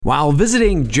While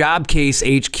visiting Jobcase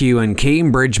HQ in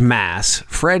Cambridge, Mass.,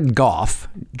 Fred Goff,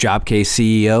 Jobcase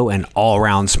CEO and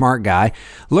all-around smart guy,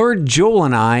 lured Joel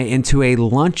and I into a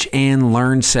lunch and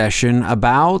learn session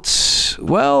about us,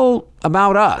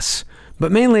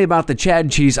 but mainly about the Chad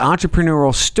and Cheese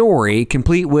entrepreneurial story,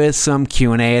 complete with some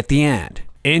Q&A at the end.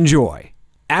 Enjoy.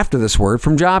 After this word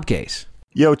from Jobcase.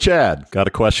 Yo, Chad, got a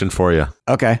question for you.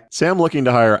 Okay. Say I'm looking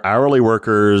to hire hourly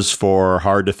workers for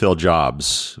hard-to-fill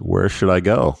jobs. Where should I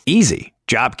go? Easy.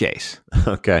 Jobcase.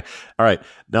 Okay. All right.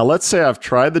 Now, let's say I've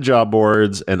tried the job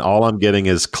boards and all I'm getting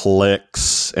is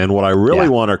clicks. And what I really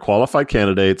want are qualified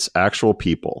candidates, actual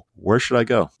people. Where should I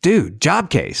go? Dude,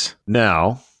 Jobcase.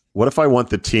 Now, what if I want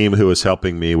the team who is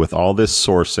helping me with all this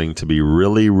sourcing to be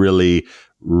really, really,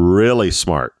 really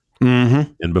smart?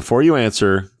 Mm-hmm. And before you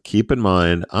answer, keep in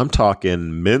mind, I'm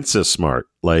talking Mensa smart,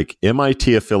 like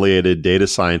MIT affiliated data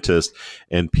scientists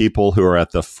and people who are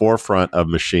at the forefront of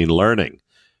machine learning.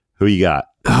 Who you got?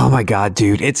 Oh my God,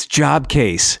 dude. It's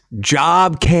Jobcase.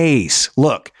 Jobcase.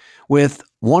 Look, with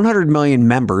 100 million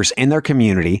members in their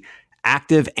community,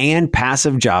 active and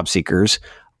passive job seekers,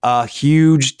 a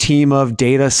huge team of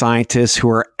data scientists who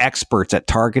are experts at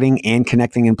targeting and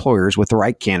connecting employers with the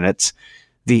right candidates,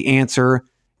 the answer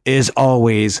is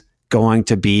always going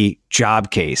to be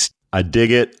Jobcase. I dig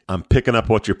it. I'm picking up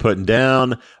what you're putting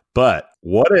down. But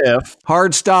what if...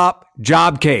 Hard stop,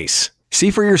 Jobcase. See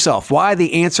for yourself why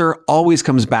the answer always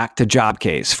comes back to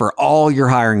Jobcase for all your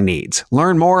hiring needs.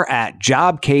 Learn more at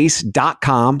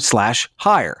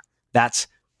jobcase.com/hire. That's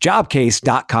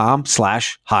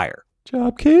jobcase.com/hire.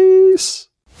 Jobcase.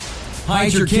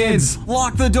 Hide your kids.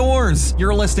 Lock the doors.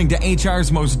 You're listening to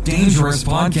HR's most dangerous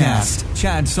podcast.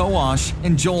 Chad Sowash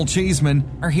and Joel Cheeseman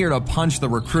are here to punch the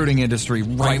recruiting industry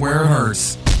right where it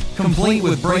hurts. Complete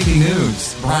with breaking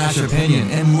news, brash opinion,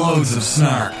 and loads of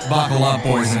snark. Buckle up,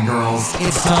 boys and girls.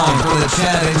 It's time for the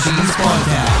Chad and Cheese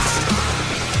Podcast.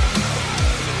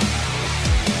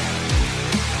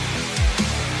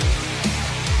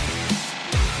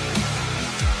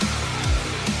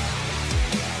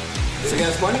 So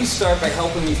guys, why don't you start by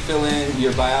helping me fill in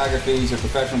your biographies, your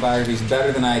professional biographies,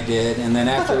 better than I did, and then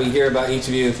after we hear about each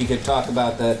of you, if you could talk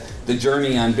about the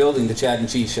journey on building the Chad and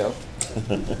Cheese Show.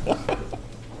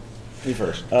 Me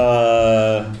first.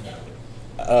 I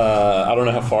don't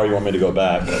know how far you want me to go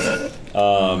back.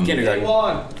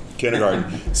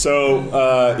 Kindergarten. So,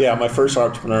 my first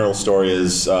entrepreneurial story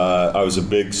is I was a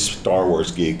big Star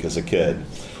Wars geek as a kid.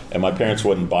 And my parents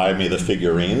wouldn't buy me the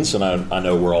figurines, and I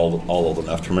know we're all old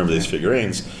enough to remember these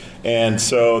figurines. And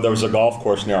so there was a golf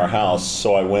course near our house,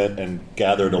 so I went and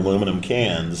gathered aluminum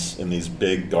cans in these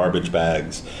big garbage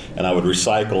bags, and I would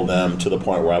recycle them to the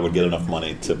point where I would get enough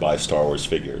money to buy Star Wars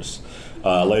figures.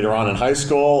 Later on in high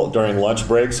school, during lunch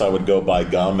breaks, I would go buy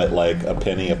gum at like a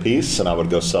penny a piece, and I would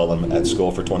go sell them at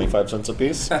school for 25 cents a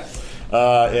piece. I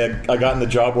got in the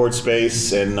job board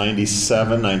space in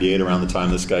 97, 98, around the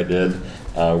time this guy did.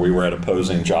 We were at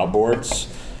opposing job boards.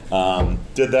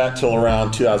 Did that till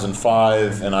around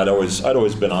 2005, and I'd always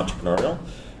been entrepreneurial,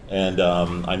 and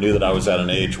I knew that I was at an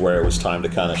age where it was time to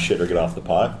kind of shit or get off the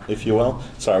pot, if you will.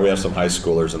 Sorry, we have some high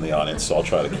schoolers in the audience, so I'll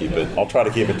try to keep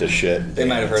it to shit. They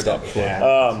might have heard that before.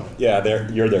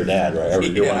 You're their dad, right?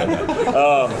 You're one of them.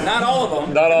 Not all of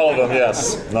them. Not all of them.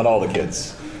 Yes, not all the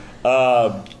kids.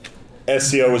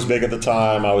 SEO was big at the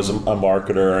time. I was a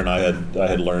marketer, and I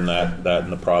had learned that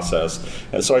in the process.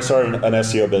 And so I started an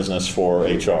SEO business for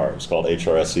HR. It was called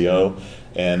HR SEO.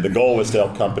 And the goal was to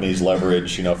help companies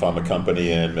leverage, if I'm a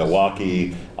company in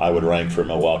Milwaukee, I would rank for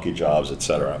Milwaukee jobs, et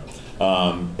cetera.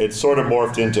 It sort of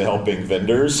morphed into helping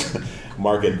vendors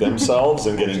market themselves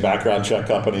and getting background check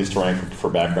companies to rank for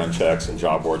background checks and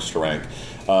job boards to rank.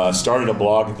 Started a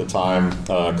blog at the time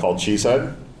called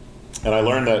Cheesehead. And I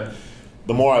learned that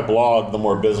the more I blogged, the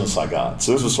more business I got.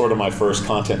 So this was sort of my first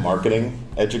content marketing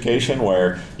education,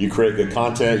 where you create good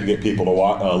content, you get people to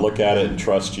look at it and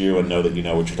trust you and know that you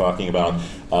know what you're talking about,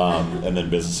 and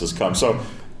then businesses come. So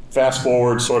fast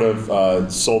forward, sort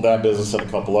of sold that business and a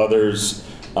couple others.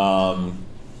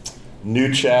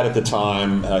 Knew Chad at the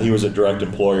time. He was at Direct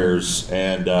Employers,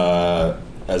 and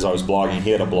as I was blogging,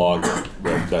 he had a blog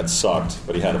that sucked,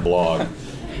 but he had a blog.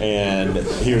 And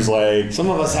he was like, some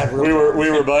of us had we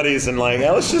were buddies, and like,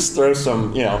 let's just throw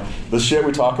some, the shit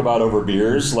we talk about over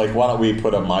beers, like, why don't we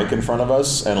put a mic in front of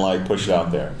us and like push it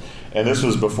out there? And this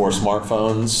was before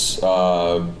smartphones.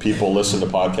 People listened to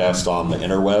podcasts on the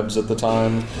interwebs at the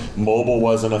time. Mobile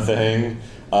wasn't a thing.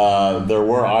 There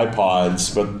were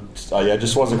iPods, but it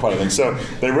just wasn't quite a thing. So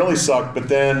they really sucked. But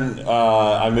then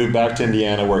I moved back to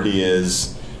Indiana, where he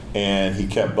is. And he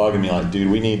kept bugging me like,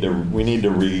 dude, we need to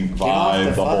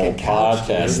revive the whole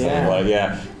podcast thing.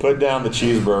 Like, put down the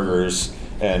cheeseburgers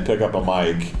and pick up a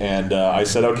mic. And I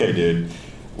said, okay, dude,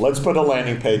 let's put a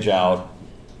landing page out.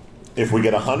 If we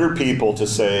get 100 people to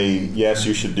say, yes,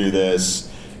 you should do this,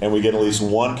 and we get at least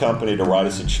one company to write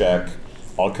us a check,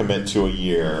 I'll commit to a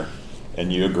year.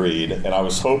 And you agreed. And I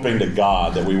was hoping to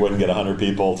God that we wouldn't get 100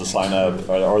 people to sign up,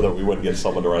 or that we wouldn't get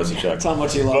someone to write us a check. That's how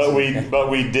much you love But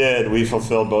we did. We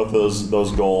fulfilled both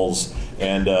those goals,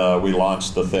 and we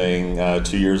launched the thing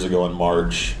 2 years ago in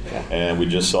March, and we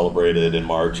just celebrated in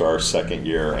March our 2nd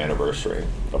year anniversary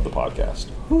of the podcast.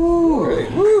 Woo!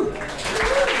 Woo!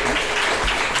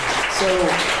 So,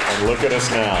 and look at us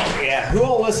now. Yeah, who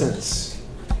all listens?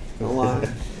 Don't lie.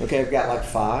 Okay, I've got like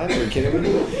 5. Are you kidding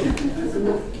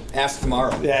me? Ask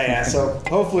tomorrow. Yeah. So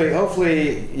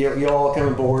hopefully you all come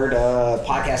aboard.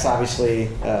 Podcasts obviously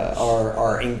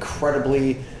are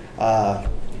incredibly.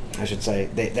 I should say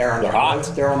they're on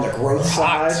the growth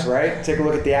side, right? Take a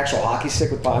look at the actual hockey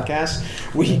stick with podcasts.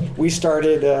 We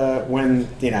started when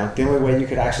the only way you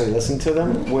could actually listen to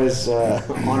them was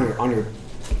on your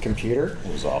computer.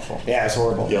 It was awful. Yeah, it's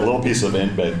horrible. Yeah, a little piece of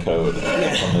embed code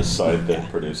from this site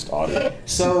that produced audio.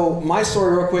 So my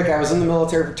story real quick, I was in the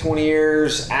military for 20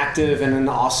 years, active, and then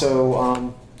also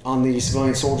on the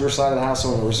civilian soldier side of the house,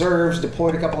 so in the reserves,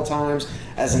 deployed a couple of times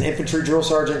as an infantry drill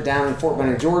sergeant down in Fort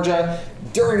Benning, Georgia.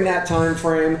 During that time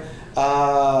frame,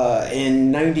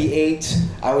 in 98,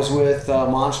 I was with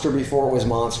Monster before it was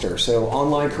Monster. So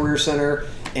Online Career Center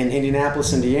in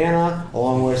Indianapolis, Indiana,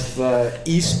 along with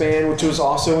E-Span, which was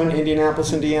also in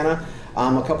Indianapolis, Indiana.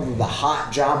 A couple of the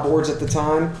hot job boards at the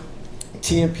time.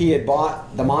 TMP had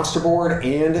bought the Monster board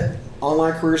and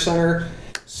Online Career Center,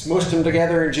 smushed them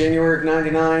together in January of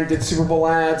 99, did Super Bowl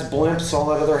ads, blimps, all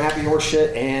that other happy horse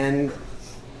shit, and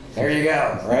there you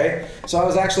go, right? So I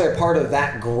was actually a part of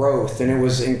that growth, and it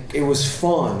was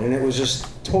fun, and it was just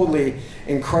totally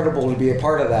incredible to be a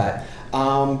part of that.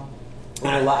 And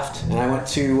I left, and I went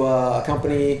to a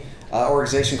company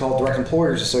organization called Direct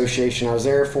Employers Association. I was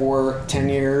there for 10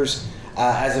 years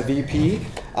as a VP.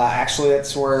 Actually,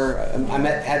 that's where I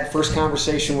had first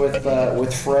conversation with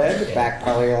Fred back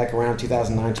probably like around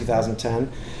 2009,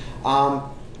 2010.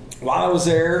 While I was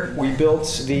there, we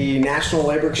built the National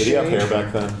Labor Exchange. Did he have hair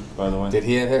back then, by the way? Did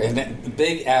he have hair? And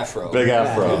big afro. Big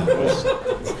afro.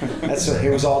 Yeah,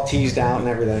 it was all teased out and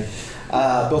everything.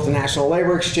 Built the National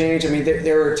Labor Exchange. I mean,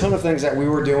 there were a ton of things that we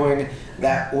were doing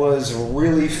that was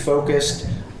really focused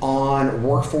on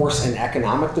workforce and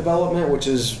economic development, which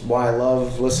is why I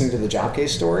love listening to the Jobcase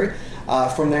story.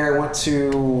 From there, I went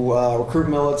to Recruit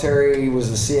Military,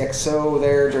 was the CXO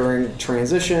there during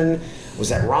transition,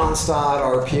 was at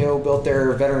Ronstadt, RPO, built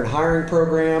their veteran hiring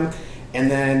program, and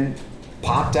then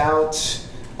popped out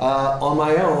on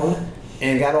my own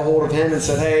and got a hold of him and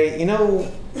said, hey,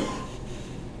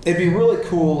 it'd be really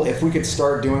cool if we could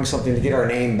start doing something to get our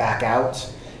name back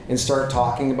out and start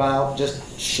talking about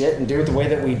just shit and do it the way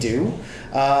that we do,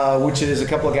 which is a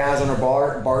couple of guys on a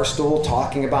bar stool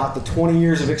talking about the 20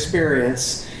 years of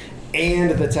experience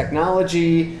and the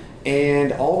technology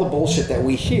and all the bullshit that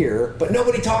we hear, but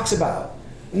nobody talks about.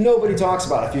 Nobody talks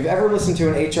about it. If you've ever listened to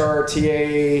an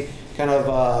HRTA kind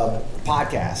of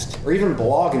podcast, or even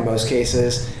blog in most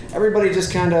cases, everybody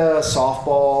just kind of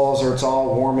softballs, or it's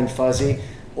all warm and fuzzy.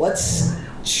 Let's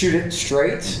shoot it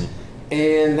straight,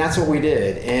 and that's what we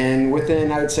did. And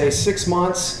within, I would say, 6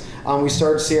 months, we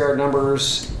started to see our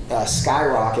numbers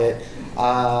skyrocket,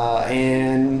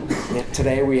 and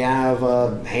today we have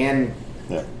a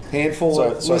handful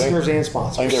of listeners and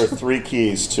sponsors. I think there are 3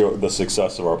 keys to the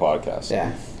success of our podcast.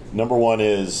 Yeah. Number 1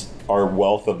 is our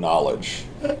wealth of knowledge.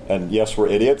 And yes, we're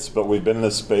idiots, but we've been in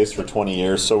this space for 20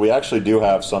 years, so we actually do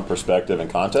have some perspective and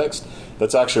context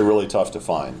that's actually really tough to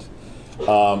find.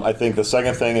 I think the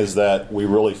second thing is that we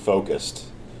really focused.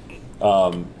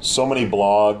 So many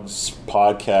blogs,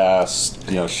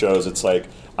 podcasts, shows, it's like,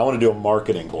 I want to do a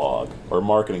marketing blog or a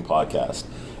marketing podcast.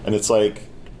 And it's like,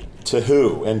 to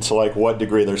who and to like what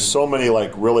degree? There's so many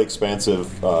like really expansive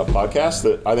podcasts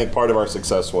that I think part of our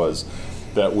success was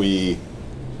that we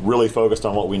really focused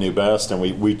on what we knew best, and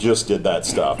we just did that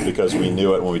stuff because we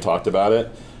knew it when we talked about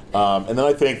it. And then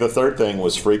I think the third thing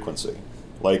was frequency.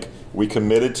 Like, we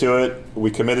committed to it.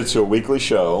 We committed to a weekly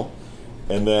show,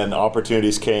 and then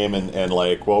opportunities came and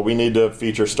like, well, we need to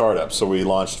feature startups. So we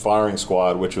launched Firing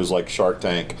Squad, which was like Shark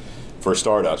Tank for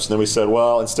startups. And then we said,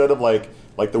 well, instead of like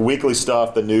the weekly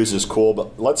stuff, the news is cool,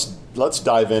 but let's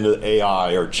dive into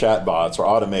AI or chatbots or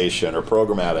automation or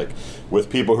programmatic with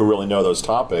people who really know those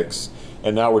topics.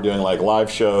 And now we're doing like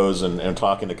live shows and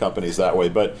talking to companies that way.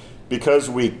 But because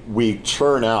we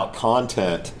churn out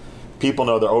content people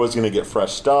know they're always going to get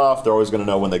fresh stuff. They're always going to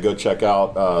know when they go check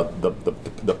out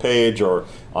the page or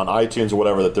on iTunes or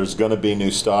whatever that there's going to be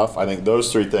new stuff. I think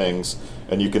those three things,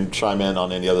 and you can chime in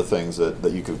on any other things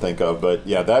that you can think of. But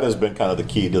yeah, that has been kind of the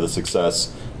key to the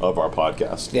success of our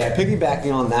podcast. Yeah,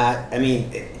 piggybacking on that, I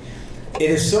mean, it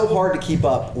is so hard to keep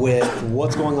up with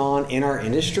what's going on in our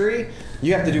industry.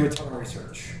 You have to do a ton of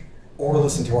research or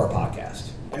listen to our podcast.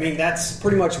 I mean, that's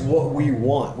pretty much what we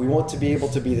want. We want to be able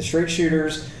to be the straight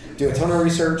shooters, do a ton of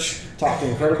research, talk to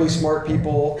incredibly smart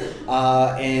people,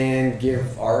 and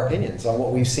give our opinions on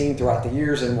what we've seen throughout the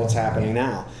years and what's happening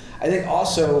now. I think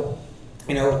also,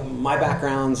 you know, my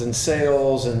background's in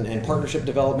sales and partnership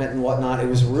development and whatnot. It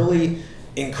was really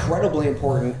incredibly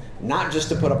important not just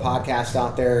to put a podcast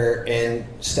out there and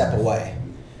step away.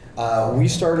 We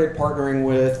started partnering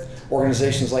with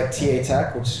organizations like TA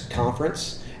Tech, which is a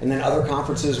conference, and then other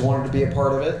conferences wanted to be a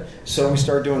part of it. So we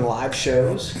started doing live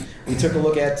shows. We took a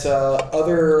look at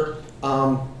other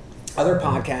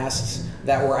podcasts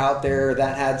that were out there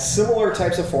that had similar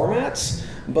types of formats,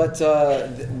 but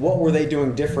what were they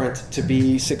doing different to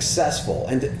be successful?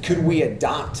 And could we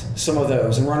adopt some of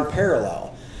those and run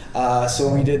parallel?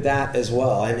 So we did that as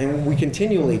well, and we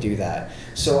continually do that.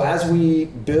 So as we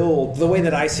build, the way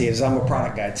that I see it, is I'm a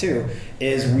product guy too,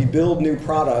 is we build new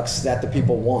products that the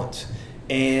people want.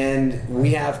 And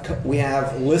we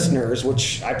have listeners,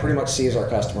 which I pretty much see as our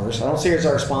customers. I don't see it as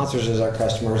our sponsors as our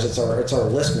customers. It's our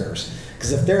listeners.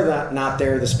 Because if they're not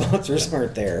there, the sponsors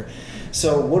aren't there.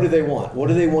 So what do they want? What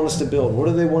do they want us to build? What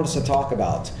do they want us to talk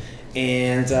about?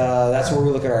 And that's where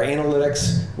we look at our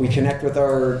analytics. We connect with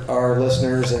our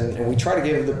listeners, and we try to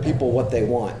give the people what they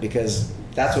want, because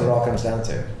that's what it all comes down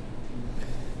to.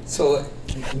 So,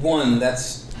 one,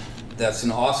 that's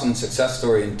an awesome success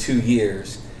story in 2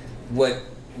 years.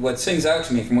 What sings out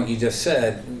to me from what you just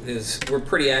said is we're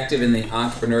pretty active in the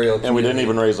entrepreneurial community. And we didn't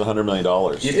even raise $100 million.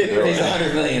 You didn't raise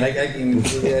 $100 million. I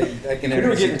can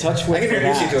introduce get in touch with. I can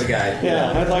introduce you to a guy.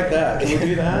 Yeah, I'd like that. Can we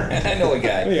do that? I know a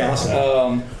guy. That'd be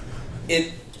awesome.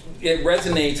 It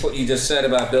resonates what you just said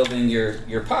about building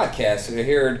your podcast. I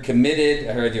heard committed.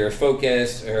 I heard you're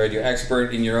focused. I heard you're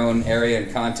expert in your own area and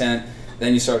content.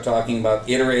 Then you start talking about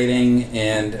iterating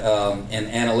and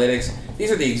analytics. These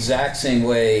are the exact same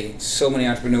way so many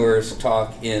entrepreneurs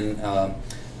talk in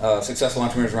successful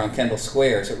entrepreneurs around Kendall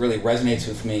Square. So it really resonates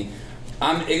with me.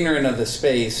 I'm ignorant of the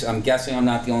space. I'm guessing I'm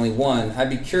not the only one.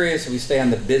 I'd be curious, if we stay on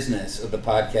the business of the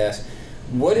podcast,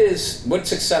 what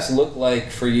success look like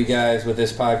for you guys with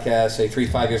this podcast, say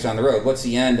 3-5 years down the road? What's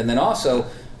the end? And then also,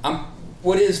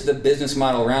 what is the business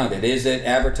model around it? Is it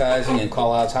advertising and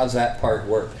call outs? How's that part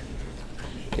work?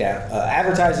 Yeah,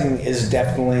 advertising is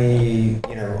definitely,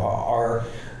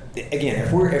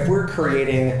 if we're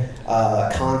creating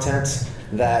content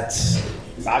that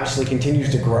obviously continues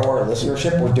to grow our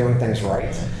listenership, we're doing things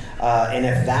right. And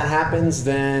if that happens,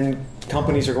 then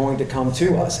companies are going to come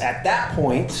to us. At that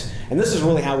point, and this is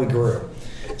really how we grew.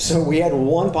 So we had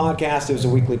one podcast, it was a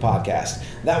weekly podcast,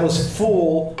 that was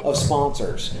full of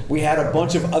sponsors. We had a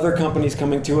bunch of other companies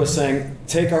coming to us saying,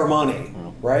 take our money.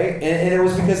 Right? And it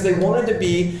was because they wanted to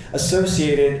be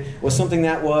associated with something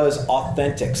that was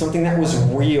authentic, something that was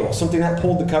real, something that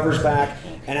pulled the covers back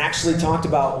and actually talked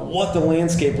about what the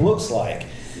landscape looks like.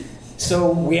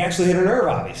 So we actually hit a nerve,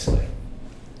 obviously.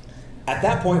 At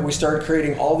that point, we started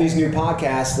creating all these new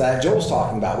podcasts that Joel's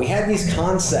talking about. We had these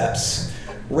concepts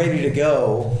ready to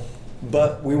go,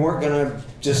 but we weren't going to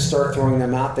just start throwing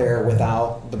them out there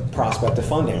without the prospect of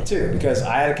funding, too. Because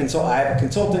I have a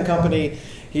consulting company.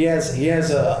 He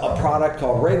has a product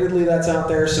called Ratedly that's out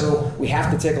there, so we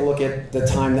have to take a look at the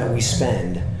time that we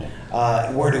spend.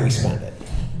 Where do we spend it?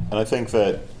 And I think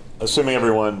that, assuming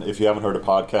everyone, if you haven't heard a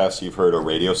podcast, you've heard a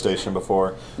radio station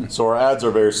before. So our ads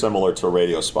are very similar to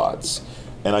radio spots.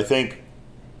 And I think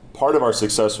part of our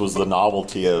success was the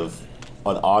novelty of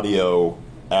an audio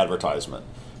advertisement.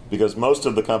 Because most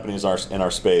of the companies in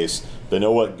our space, they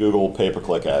know what Google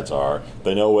pay-per-click ads are.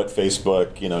 They know what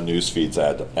Facebook, news feeds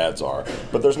ads are.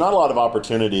 But there's not a lot of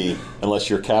opportunity unless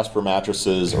you're Casper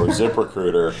Mattresses or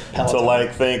ZipRecruiter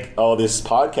to think, oh, this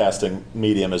podcasting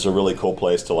medium is a really cool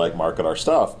place to market our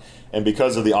stuff. And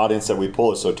because of the audience that we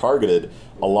pull is so targeted,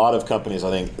 a lot of companies, I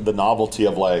think, the novelty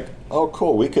of oh,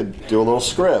 cool, we could do a little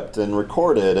script and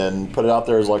record it and put it out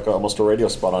there as almost a radio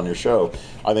spot on your show.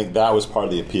 I think that was part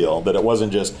of the appeal, that it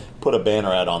wasn't just put a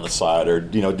banner ad on the side or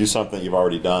do something that you've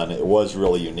already done. It was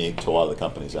really unique to a lot of the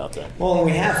companies out there. Well, and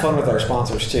we have fun with our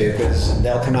sponsors too, because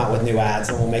they'll come out with new ads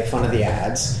and we'll make fun of the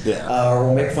ads, or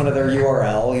we'll make fun of their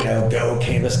URL. Go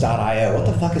canvas.io. What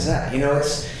the fuck is that?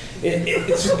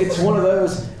 it's one of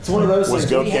those. It's one of those. Was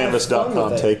things.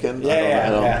 GoCanvas.com taken?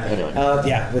 Yeah. Anyway.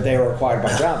 But they were acquired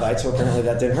by Jobbyte, so apparently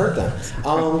that didn't hurt them.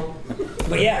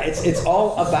 But yeah, it's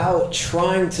all about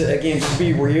trying to again just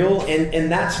be real,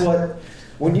 and that's what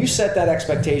when you set that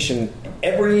expectation.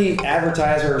 Every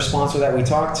advertiser or sponsor that we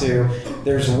talk to,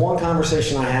 there's one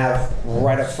conversation I have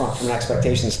right up front from an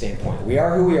expectation standpoint. We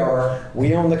are who we are.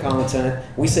 We own the content.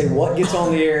 We say what gets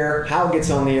on the air, how it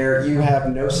gets on the air. You have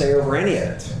no say over any of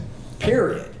it.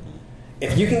 Period.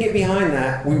 If you can get behind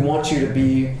that, we want you to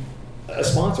be a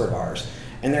sponsor of ours.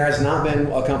 And there has not been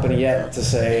a company yet to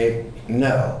say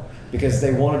no, because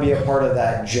they want to be a part of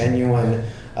that genuineness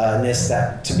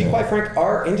that, to be quite frank,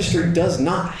 our industry does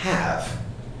not have.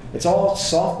 It's all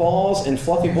softballs and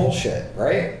fluffy bullshit,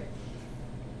 right?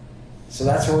 So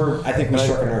that's where I think we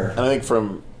struck a nerve. And I think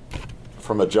from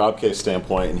a Jobcase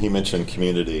standpoint, and he mentioned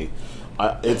community,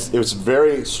 it was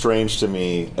very strange to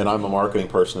me, and I'm a marketing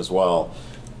person as well.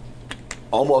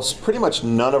 Almost pretty much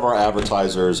none of our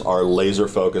advertisers are laser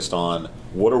focused on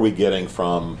what are we getting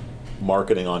from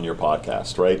marketing on your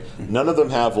podcast, right? None of them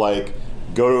have like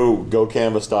go to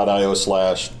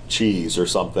gocanvas.io/cheese or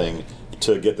something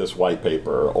to get this white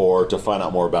paper or to find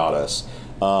out more about us.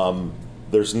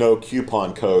 There's no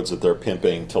coupon codes that they're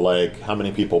pimping to like how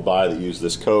many people buy that use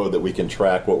this code that we can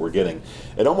track what we're getting.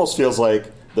 It almost feels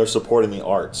like they're supporting the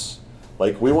arts.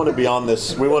 Like we want to be on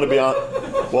this,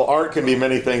 well, art can be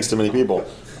many things to many people.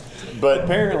 But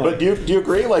apparently. But do you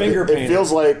agree? Like it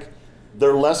feels like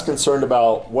they're less concerned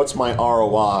about what's my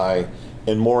ROI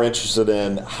and more interested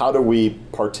in how do we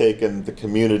partake in the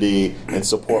community and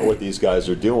support what these guys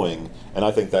are doing. And I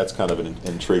think that's kind of an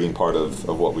intriguing part of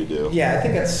what we do. Yeah, I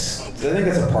think that's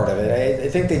a part of it. I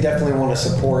think they definitely want to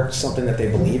support something that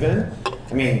they believe in.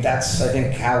 I mean, that's, I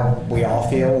think, how we all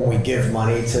feel when we give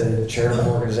money to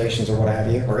charitable organizations or what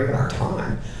have you, or even our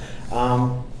time.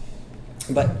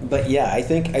 But yeah, I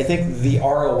think the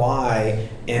ROI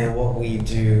in what we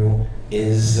do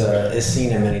is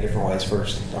seen in many different ways for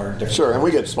our different. Sure, and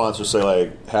we get sponsors say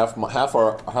like half of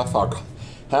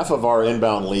our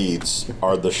inbound leads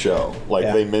are the show. Like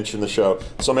they mention the show,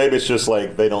 so maybe it's just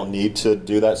like they don't need to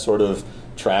do that sort of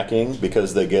tracking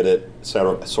because they get it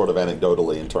sort of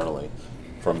anecdotally internally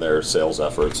from their sales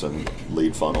efforts and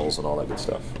lead funnels and all that good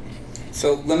stuff.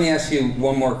 So let me ask you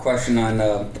one more question on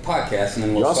the podcast, and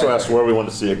then we'll. You also asked where we want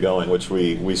to see it going, which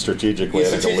we strategically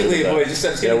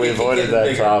avoided. We avoided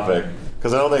that topic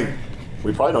because I don't think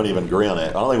we probably don't even agree on it.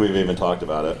 I don't think we've even talked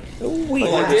about it.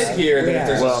 I did hear that if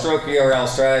there's a stroke URL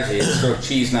strategy, it's stroke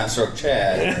cheese, not stroke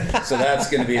Chad. So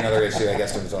that's going to be another issue, I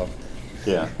guess, to resolve.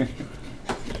 Yeah.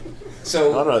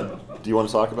 So I don't know. Do you want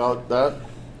to talk about that?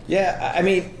 Yeah, I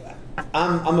mean.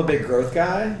 I'm a big growth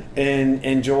guy,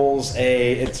 and Joel's I'm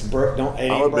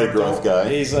a big growth guy.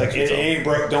 He's like it ain't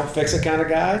broke, don't fix it kind of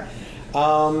guy.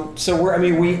 So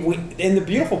we and the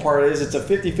beautiful part is it's a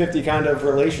 50-50 kind of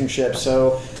relationship.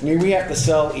 So I mean we have to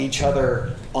sell each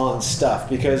other on stuff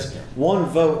because one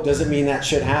vote doesn't mean that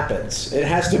shit happens. It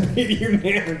has to be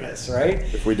unanimous, right?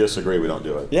 If we disagree, we don't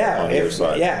do it. Yeah, on either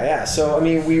side. Yeah. So I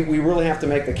mean we really have to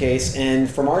make the case, and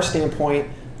from our standpoint,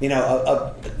 you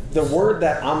know, the word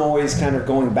that I'm always kind of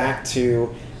going back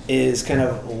to is kind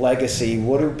of legacy.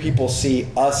 What do people see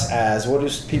us as? What do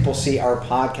people see our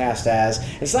podcast as?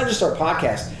 It's not just our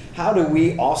podcast. How do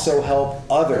we also help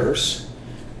others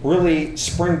really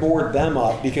springboard them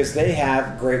up because they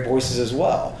have great voices as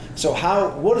well? So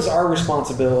what is our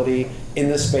responsibility in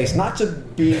this space? Not to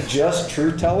be just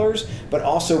truth tellers, but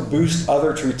also boost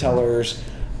other truth tellers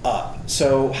up.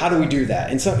 So how do we do that?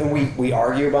 And we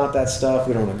argue about that stuff.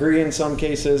 We don't agree in some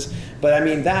cases, but I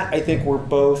mean that I think we're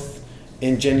both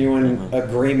in genuine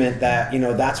agreement that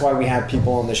that's why we have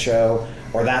people on the show,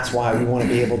 or that's why we want to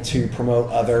be able to promote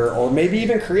other, or maybe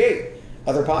even create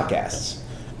other podcasts.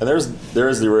 And there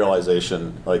is the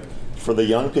realization, like for the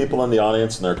young people in the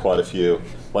audience, and there are quite a few,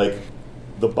 like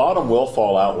the bottom will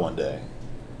fall out one day.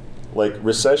 Like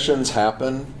recessions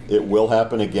happen, it will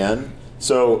happen again.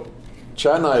 So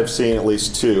Chad and I have seen at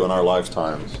least 2 in our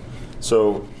lifetimes.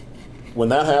 So when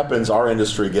that happens, our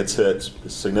industry gets hit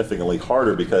significantly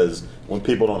harder because when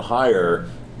people don't hire,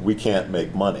 we can't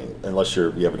make money unless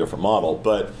you have a different model.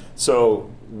 But so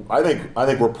I think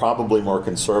we're probably more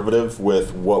conservative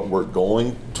with what we're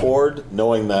going toward,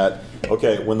 knowing that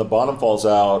okay, when the bottom falls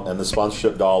out and the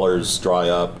sponsorship dollars dry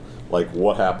up, like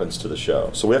what happens to the show?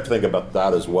 So we have to think about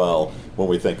that as well when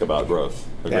we think about growth.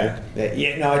 Agree?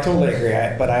 Yeah, no, I totally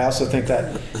agree. But I also think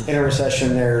that in a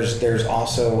recession, there's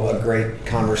also a great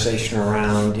conversation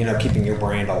around keeping your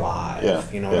brand alive. Yeah,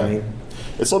 what I mean?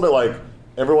 It's a little bit like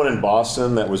everyone in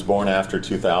Boston that was born after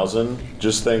 2000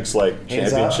 just thinks like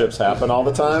championships happen all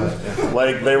the time.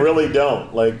 Like they really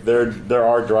don't. Like there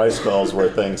are dry spells where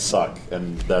things suck,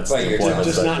 and that's the point.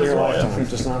 Just not in your lifetime.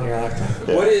 Just not in your lifetime.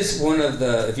 Yeah. What is one of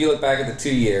the, if you look back at the 2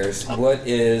 years, what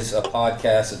is a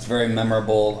podcast that's very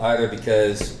memorable, either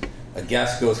because a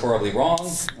guest goes horribly wrong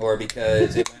or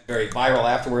because it went very viral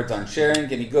afterwards on sharing,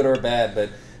 can be good or bad, but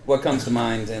what comes to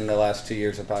mind in the last 2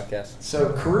 years of podcasts?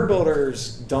 So Career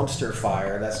Builder's dumpster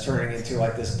fire that's turning into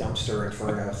like this dumpster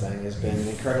inferno thing has been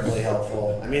incredibly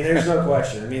helpful. I mean, there's no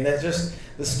question. I mean, that's just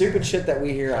the stupid shit that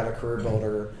we hear out of Career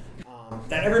Builder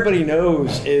that everybody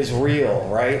knows is real,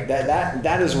 right? That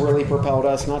has really propelled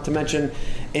us, not to mention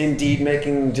Indeed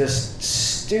making just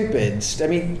stupid. I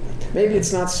mean, maybe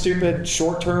it's not stupid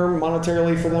short-term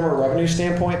monetarily for them or revenue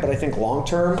standpoint, but I think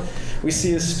long-term we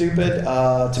see as stupid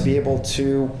to be able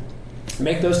to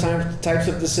make those types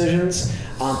of decisions.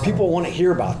 People want to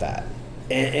hear about that.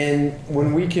 And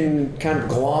when we can kind of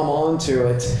glom onto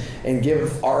it and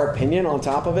give our opinion on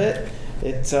top of it,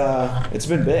 it's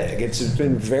been big. It's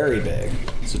been very big.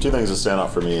 So two things that stand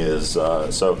out for me is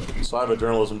so I have a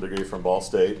journalism degree from Ball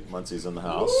State. Muncie's in the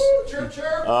house. Woo, chirp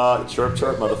chirp. Chirp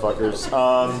chirp, motherfuckers.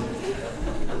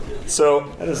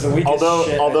 So that is the weakest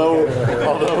shit although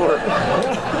we're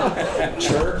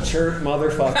chirp chirp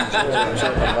motherfuckers.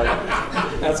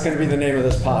 That's going to be the name of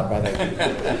this pod, by the way.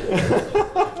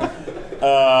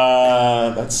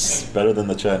 That's better than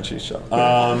the Chad and Cheese Show.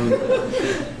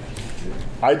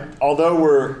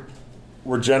 Although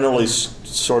we're generally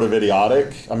sort of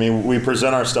idiotic. I mean, we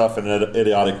present our stuff in an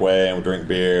idiotic way, and we drink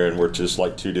beer, and we're just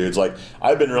like two dudes. Like,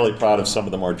 I've been really proud of some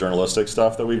of the more journalistic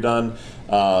stuff that we've done.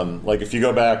 Like, if you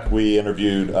go back, we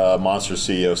interviewed Monster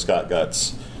CEO Scott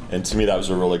Gutz, and to me, that was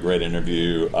a really great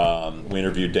interview. We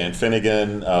interviewed Dan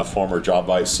Finnegan, former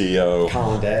JobVite CEO.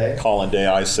 Colin Day,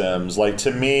 iSims. Like,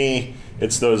 to me,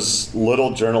 it's those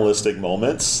little journalistic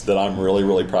moments that I'm really,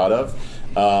 really proud of.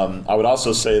 I would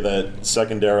also say that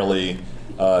secondarily,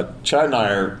 Chad and I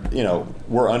are,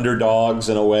 we're underdogs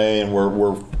in a way, and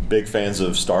we're big fans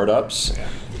of startups. Yeah.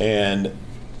 And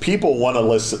people want to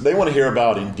listen. They want to hear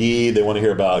about Indeed. They want to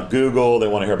hear about Google. They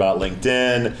want to hear about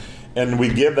LinkedIn. And we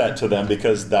give that to them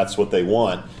because that's what they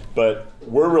want. But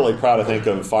we're really proud, I think,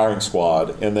 of Firing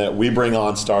Squad, in that we bring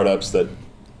on startups that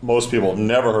most people have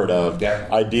never heard of,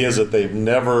 ideas that they've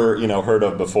never, heard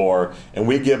of before, and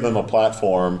we give them a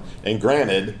platform. And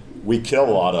granted, we kill a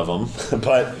lot of them,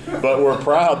 but we're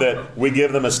proud that we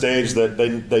give them a stage that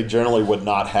they generally would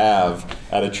not have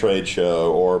at a trade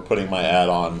show or putting my ad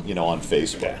on, on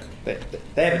Facebook. Yeah.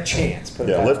 They have a chance.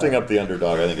 Lifting up the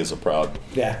underdog, I think, is a proud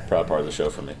part of the show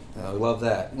for me. I love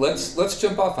that. Let's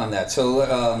jump off on that.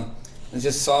 So it's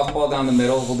just softball down the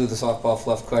middle. We'll do the softball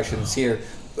fluff questions here.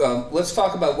 Let's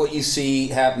talk about what you see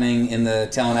happening in the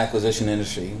talent acquisition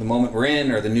industry. The moment we're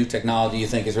in, or the new technology you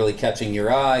think is really catching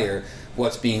your eye, or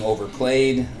what's being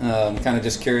overplayed. Kind of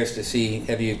just curious to see,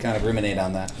 have you kind of ruminate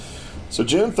on that? So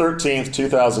June 13th,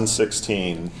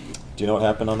 2016, do you know what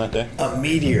happened on that day? A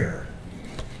meteor.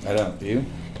 I don't. Do you?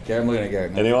 Okay, I'm looking at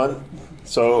Garrett. Anyone?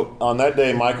 So on that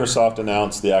day, Microsoft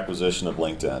announced the acquisition of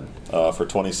LinkedIn for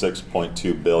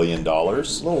 $26.2 billion.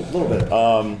 Little bit.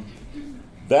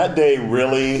 That day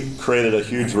really created a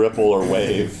huge ripple or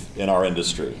wave in our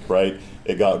industry, right?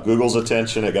 It got Google's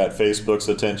attention, it got Facebook's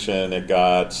attention, it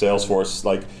got Salesforce,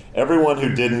 like everyone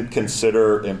who didn't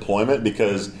consider employment,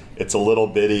 because it's a little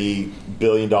bitty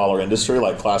billion-dollar industry,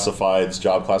 like classifieds,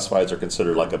 job classifieds are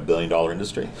considered like a billion-dollar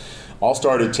industry, all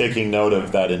started taking note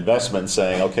of that investment,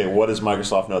 saying, okay, what does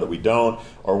Microsoft know that we don't,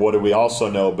 or what do we also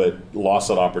know but lost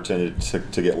that opportunity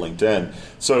to get LinkedIn?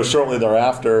 So shortly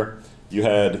thereafter, you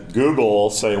had Google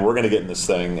say, we're going to get in this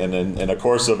thing, and in a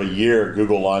course of a year,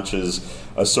 Google launches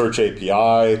a search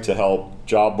API to help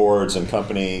job boards and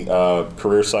company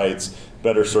career sites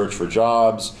better search for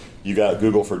jobs. You got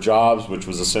Google for Jobs, which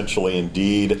was essentially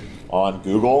Indeed on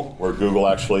Google, where Google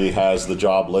actually has the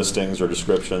job listings or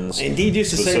descriptions. Indeed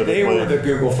used to say they were the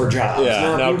Google for Jobs.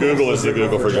 Yeah, now Google is the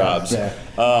Google for Jobs. Yeah.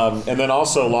 And then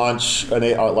also launch an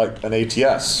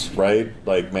ATS, right?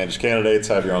 Like Managed Candidates,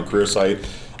 have your own career site.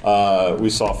 We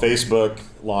saw Facebook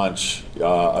launch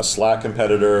a Slack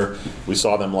competitor. We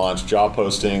saw them launch job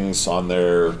postings on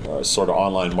their sort of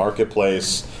online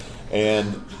marketplace.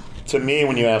 And to me,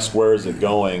 when you ask where is it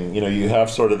going, you have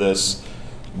sort of this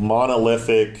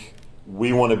monolithic,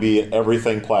 we want to be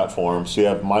everything platform. So you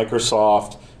have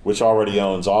Microsoft, which already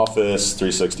owns Office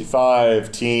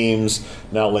 365, Teams.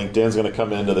 Now LinkedIn's going to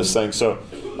come into this thing. So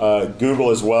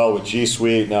Google as well with G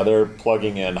Suite. Now they're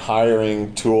plugging in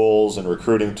hiring tools and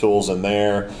recruiting tools in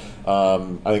there. I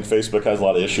think Facebook has a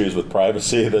lot of issues with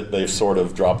privacy that they've sort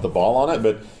of dropped the ball on it.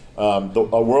 But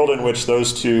a world in which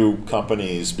those two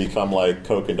companies become like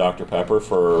Coke and Dr. Pepper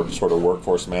for sort of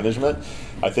workforce management,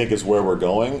 I think is where we're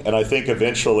going. And I think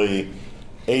eventually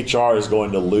HR is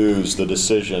going to lose the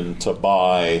decision to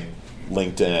buy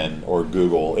LinkedIn or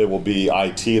Google. It will be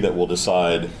IT that will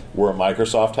decide we're a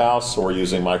Microsoft house, so we're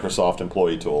using Microsoft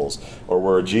employee tools, or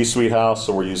we're a G Suite house,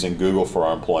 so we're using Google for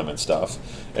our employment stuff.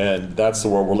 And that's the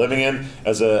world we're living in.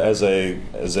 As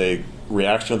a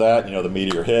reaction to that, the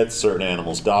meteor hits, certain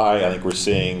animals die. I think we're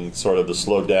seeing sort of the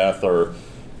slow death or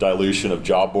dilution of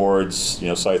job boards,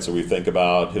 sites that we think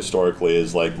about historically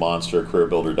as like Monster, Career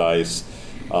Builder, Dice.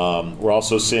 We're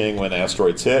also seeing when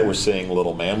asteroids hit, we're seeing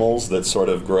little mammals that sort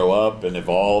of grow up and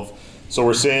evolve. So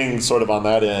we're seeing sort of on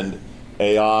that end,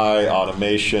 AI,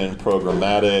 automation,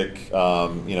 programmatic,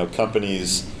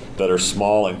 companies that are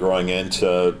small and growing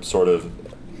into sort of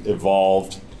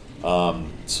evolved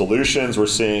solutions. We're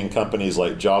seeing companies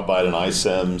like JobBite and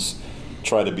iCIMS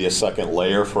try to be a second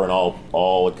layer for an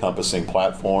all-encompassing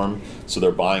platform. So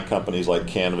they're buying companies like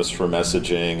Canvas for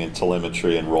messaging and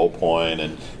telemetry and RollPoint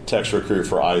and TextRecruit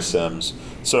for iCIMS.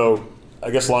 So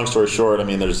I guess long story short,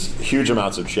 there's huge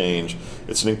amounts of change.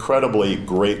 It's an incredibly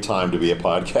great time to be a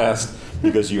podcast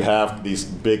because you have these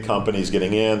big companies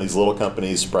getting in, these little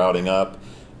companies sprouting up.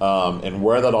 And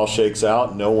where that all shakes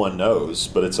out, no one knows,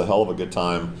 but it's a hell of a good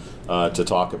time to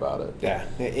talk about it. Yeah,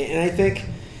 and I think,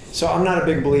 so I'm not a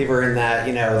big believer in that,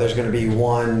 there's going to be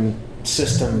one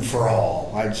system for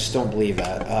all. I just don't believe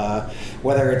that.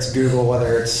 Whether it's Google,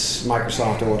 whether it's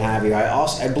Microsoft or what have you,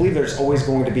 I believe there's always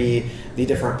going to be the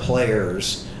different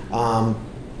players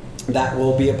that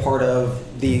will be a part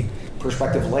of the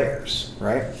perspective layers,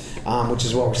 right? Which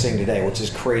is what we're seeing today, which is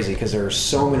crazy because there are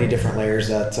so many different layers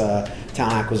that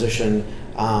talent acquisition,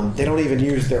 they don't even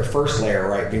use their first layer,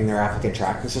 right, being their applicant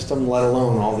tracking system, let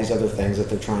alone all these other things that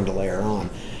they're trying to layer on.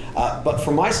 But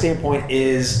from my standpoint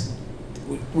is,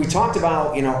 we talked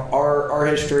about, our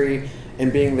history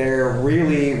and being there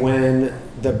really when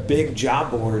the big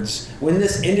job boards, when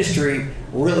this industry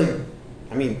really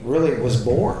was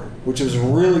born, which was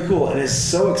really cool and is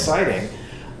so exciting.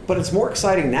 But it's more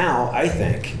exciting now, I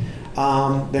think,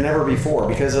 than ever before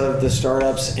because of the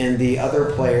startups and the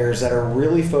other players that are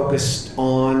really focused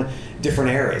on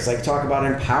different areas. Like talk about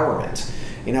empowerment.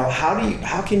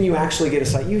 How can you actually get a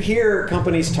site? You hear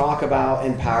companies talk about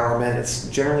empowerment. It's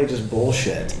generally just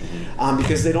bullshit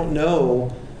because they don't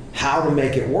know how to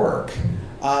make it work.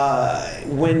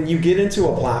 When you get into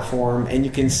a platform and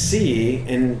you can see,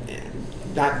 and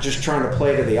not just trying to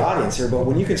play to the audience here, but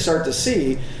when you can start to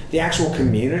see the actual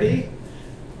community,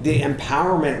 the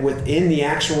empowerment within the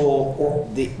actual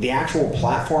the actual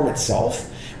platform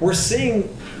itself, we're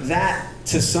seeing that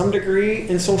to some degree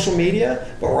in social media,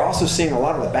 but we're also seeing a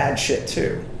lot of the bad shit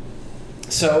too.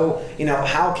 So,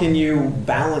 how can you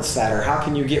balance that, or how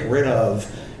can you get rid of,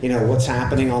 what's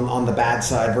happening on the bad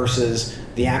side versus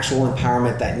the actual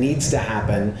empowerment that needs to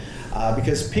happen?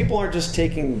 Because people aren't just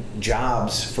taking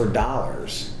jobs for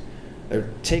dollars. They're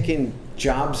taking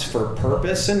jobs for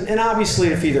purpose and obviously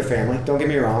to feed their family, don't get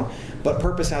me wrong, but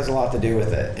purpose has a lot to do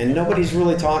with it. And nobody's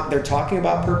really they're talking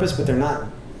about purpose, but they're not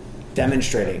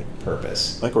demonstrating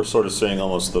purpose. I think we're sort of seeing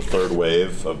almost the third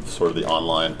wave of sort of the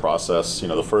online process.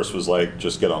 The first was like,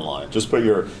 just get online. Just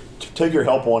take your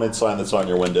help wanted sign that's on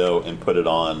your window and put it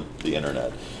on the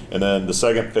internet. And then the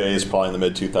second phase, probably in the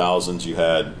mid-2000s, you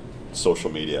had social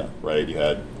media, right? You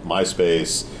had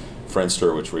MySpace,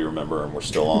 Friendster, which we remember and we're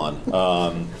still on,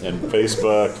 and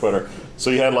Facebook, Twitter. So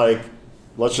you had like,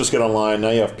 let's just get online. Now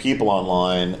you have people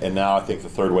online, and now I think the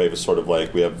third wave is sort of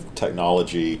like we have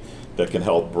technology that can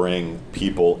help bring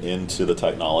people into the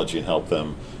technology and help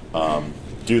them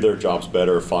do their jobs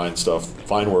better,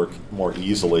 find work more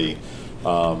easily.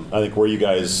 I think where you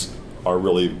guys are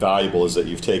really valuable is that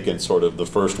you've taken sort of the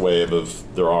first wave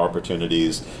of there are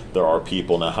opportunities, there are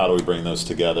people. Now how do we bring those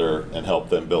together and help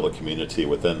them build a community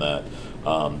within that?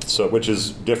 Which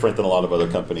is different than a lot of other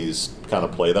companies kind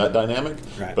of play that dynamic.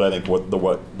 Right. But I think the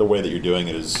way that you're doing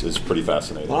it is pretty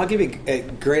fascinating. Well, I'll give you a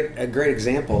great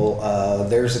example.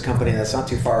 There's a company that's not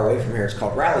too far away from here. It's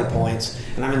called Rally Points,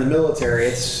 and I'm in the military.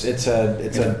 It's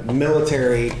a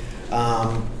military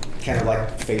kind of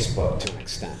like Facebook to an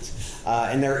extent.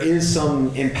 And there is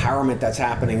some empowerment that's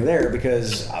happening there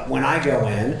because when I go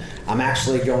in, I'm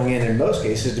actually going in most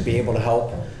cases to be able to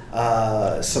help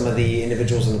some of the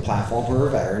individuals in the platform who are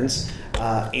veterans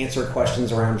answer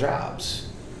questions around jobs.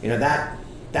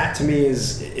 That to me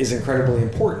is incredibly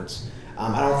important.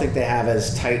 I don't think they have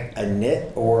as tight a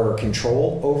knit or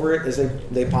control over it as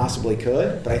they possibly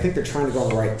could, but I think they're trying to go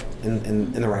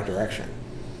in the right direction.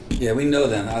 Yeah, we know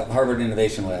them. Harvard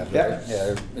Innovation Lab. Yep. Right?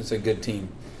 Yeah, it's a good team.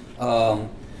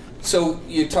 So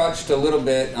you touched a little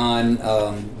bit on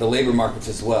the labor markets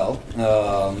as well.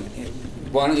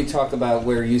 Why don't you talk about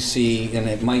where you see, and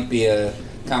it might be a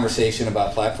conversation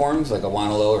about platforms like a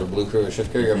Wanalo or Blue Crew or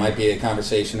Shift Courier, or it might be a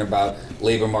conversation about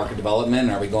labor market development.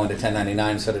 Are we going to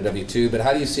 1099 instead of W-2? But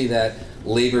how do you see that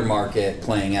labor market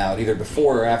playing out, either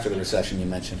before or after the recession you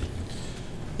mentioned?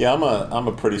 Yeah, I'm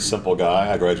a pretty simple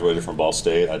guy. I graduated from Ball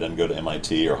State. I didn't go to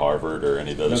MIT or Harvard or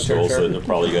any of those schools that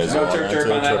probably you guys No all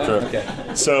chirp on that one?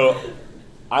 Okay. So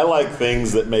I like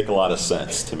things that make a lot of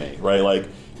sense to me, right? Like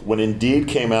when Indeed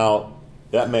came out,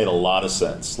 that made a lot of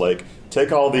sense. Like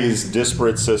take all these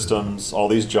disparate systems, all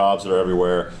these jobs that are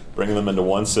everywhere, bring them into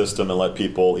one system and let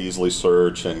people easily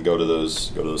search and go to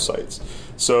those sites.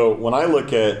 So when I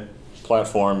look at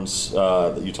platforms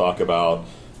that you talk about,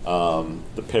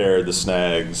 the Pair, the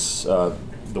Snags,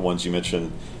 the ones you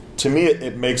mentioned, to me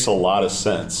it makes a lot of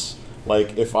sense.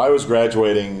 Like if I was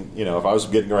graduating, if I was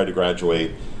getting ready to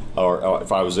graduate, or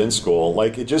if I was in school,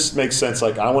 like it just makes sense.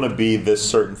 Like I want to be this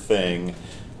certain thing.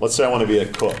 Let's say I want to be a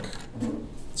cook.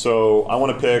 So I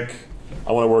want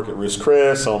to work at Ruth's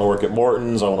Chris, I want to work at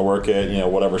Morton's, I want to work at,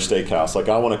 whatever steakhouse. Like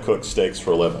I want to cook steaks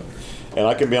for a living. And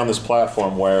I can be on this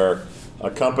platform where a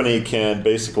company can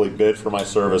basically bid for my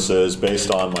services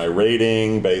based on my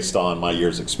rating, based on my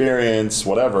year's experience,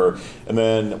 whatever. And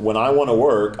then when I want to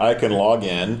work, I can log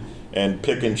in and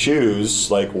pick and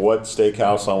choose like what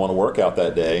steakhouse I want to work out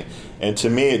that day. And to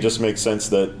me, it just makes sense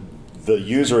that the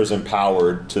user is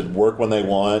empowered to work when they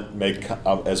want, make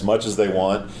as much as they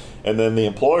want, and then the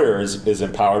employer is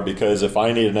empowered because if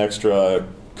I need an extra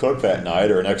cook that night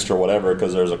or an extra whatever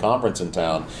because there's a conference in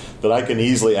town, that I can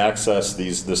easily access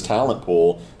this talent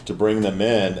pool to bring them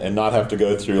in and not have to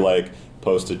go through like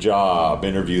post a job,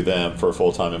 interview them for a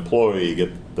full-time employee,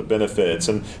 get the benefits.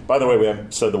 And by the way, we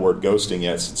haven't said the word ghosting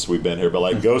yet since we've been here, but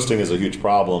like ghosting is a huge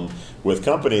problem with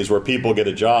companies where people get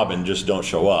a job and just don't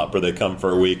show up, or they come for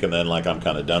a week and then like I'm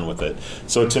kind of done with it.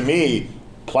 So to me,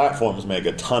 platforms make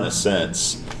a ton of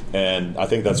sense, and I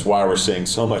think that's why we're seeing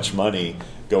so much money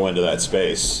go into that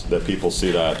space, that people see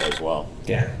that as well.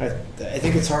 Yeah, I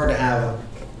think it's hard to have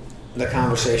the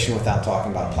conversation without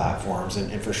talking about platforms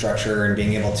and infrastructure and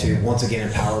being able to once again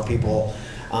empower people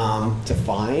to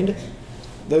find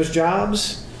those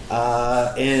jobs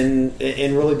and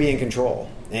really be in control.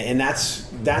 And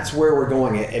that's where we're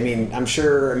going. I mean, I'm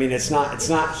sure. I mean, it's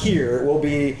not here. It will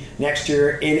be next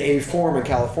year in a form in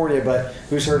California. But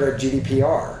who's heard of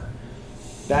GDPR?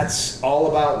 That's all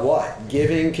about what?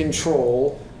 Giving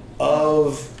control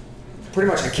of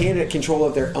pretty much a candidate control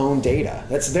of their own data.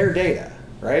 That's their data,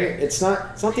 right? It's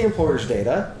not the employer's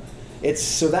data.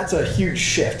 So that's a huge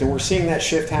shift, and we're seeing that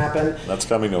shift happen. That's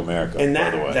coming to America, and by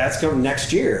the way. That's coming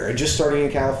next year, and just starting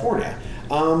in California.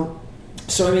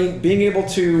 So I mean, being able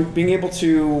to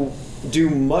do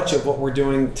much of what we're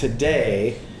doing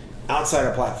today outside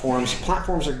of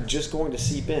platforms are just going to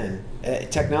seep in.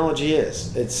 Technology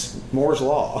it's Moore's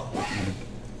law.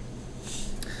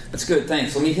 That's good,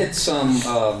 thanks. Let me hit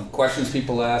some questions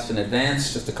people asked in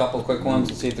advance, just a couple of quick ones.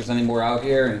 Let's see if there's any more out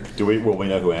here. And will we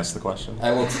know who asked the question?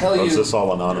 I will tell you. Or is this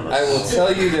all anonymous? I will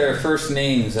tell you their first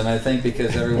names, and I think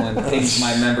because everyone pays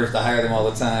my members to hire them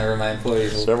all the time, or my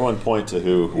employees. So everyone point to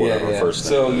whoever first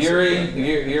name So is.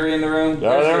 Yuri in the room?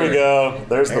 Oh, there we go.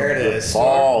 There it is.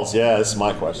 Balls. Yeah, this is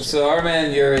my question. So our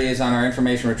man Yuri is on our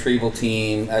information retrieval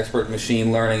team, expert in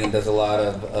machine learning, and does a lot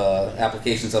of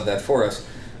applications of that for us.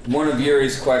 One of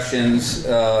Yuri's questions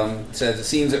says, it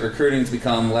seems that recruiting has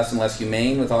become less and less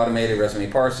humane with automated resume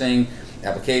parsing,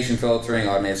 application filtering,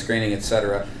 automated screening,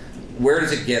 etc. Where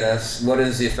does it get us? What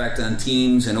is the effect on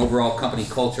teams and overall company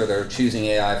culture that are choosing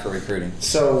AI for recruiting?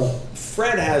 So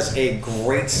Fred has a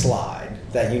great slide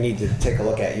that you need to take a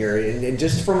look at, Yuri, and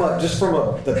just from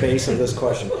the base of this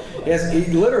question. He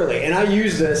literally, and I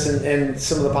use this in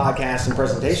some of the podcasts and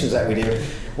presentations that we do,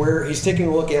 where he's taking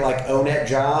a look at like ONET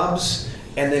jobs.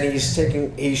 And then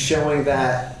he's showing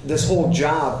that this whole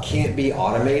job can't be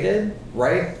automated,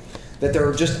 right? That there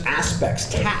are just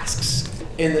tasks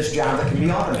in this job that can be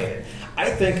automated. I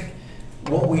think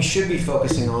what we should be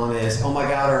focusing on is, oh my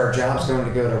God, are our jobs going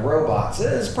to go to robots?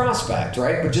 It's prospect,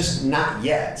 right? But just not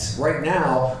yet. Right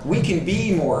now, we can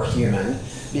be more human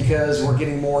because we're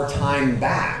getting more time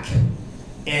back.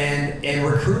 And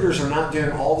recruiters are not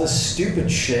doing all this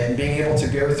stupid shit and being able to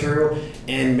go through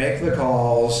and make the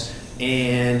calls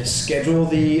and schedule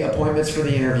the appointments for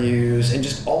the interviews and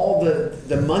just all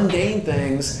the mundane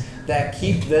things that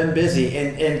keep them busy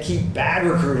and keep bad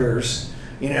recruiters,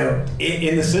 in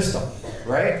the system,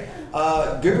 right?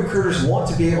 Good recruiters want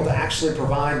to be able to actually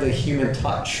provide the human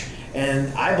touch.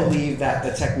 And I believe that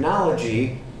the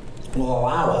technology will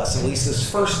allow us, at least this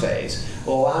first phase,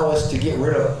 will allow us to get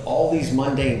rid of all these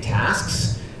mundane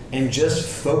tasks and just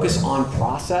focus on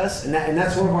process. And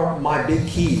that's one of my big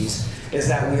keys, is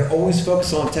that we're always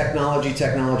focused on technology,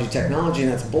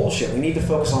 and that's bullshit. We need to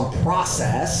focus on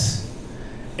process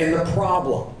and the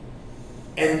problem,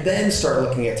 and then start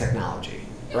looking at technology,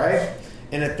 right?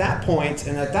 And at that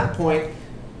point,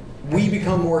 we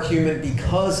become more human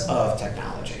because of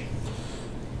technology.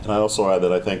 And I also add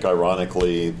that I think,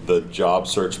 ironically, the job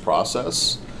search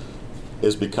process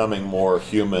is becoming more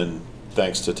human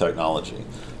thanks to technology.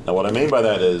 Now, what I mean by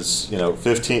that is, 10,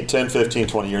 15,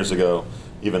 20 years ago,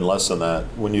 even less than that,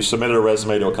 when you submitted a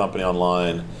resume to a company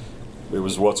online, it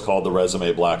was what's called the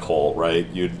resume black hole, right?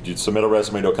 You'd submit a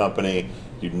resume to a company,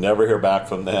 you'd never hear back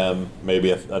from them,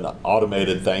 maybe an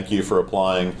automated thank you for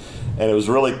applying, and it was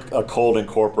really a cold and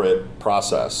corporate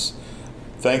process.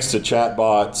 Thanks to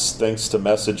chatbots, thanks to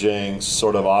messaging,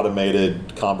 sort of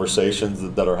automated conversations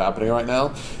that are happening right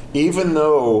now, even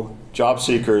though job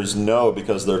seekers know,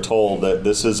 because they're told that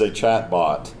this is a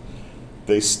chatbot,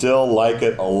 they still like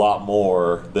it a lot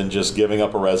more than just giving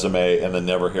up a resume and then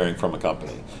never hearing from a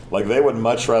company. Like, they would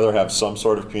much rather have some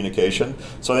sort of communication.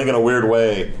 So I think in a weird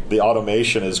way, the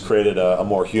automation has created a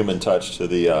more human touch to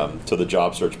the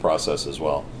job search process as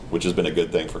well, which has been a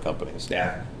good thing for companies.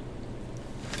 Yeah.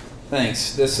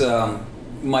 Thanks. This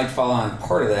might fall on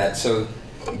part of that. So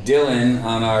Dylan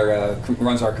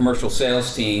runs our commercial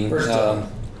sales team.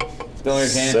 Dylan,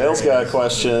 sales guy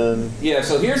question. Yeah,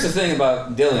 so here's the thing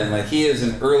about Dylan. Like, he is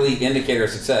an early indicator of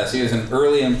success. He was an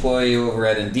early employee over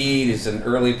at Indeed. He's an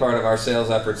early part of our sales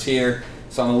efforts here.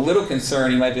 So I'm a little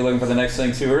concerned he might be looking for the next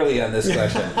thing too early on this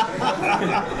question.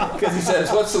 Because he says,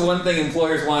 what's the one thing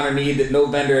employers want or need that no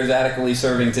vendor is adequately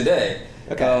serving today?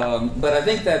 Okay. But I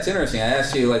think that's interesting. I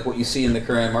asked you what you see in the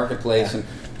current marketplace, and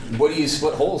what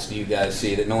holes do you guys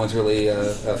see that no one's really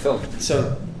filled?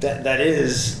 So that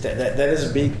is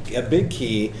a big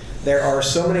key. There are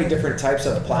so many different types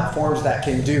of platforms that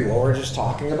can do what we're just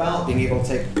talking about, being able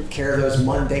to take care of those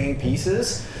mundane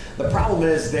pieces. The problem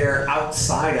is they're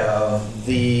outside of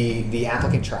the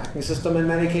applicant tracking system in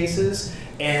many cases,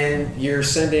 and you're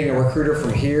sending a recruiter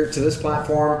from here to this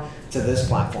platform to this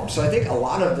platform. So I think a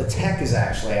lot of the tech is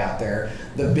actually out there.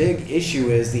 The big issue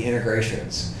is the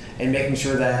integrations and making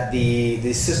sure that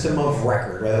the system of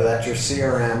record, whether that's your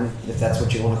CRM, if that's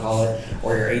what you want to call it,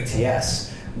 or your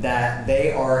ATS, that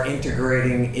they are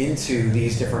integrating into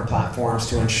these different platforms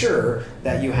to ensure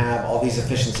that you have all these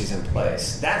efficiencies in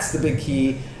place. That's the big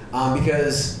key,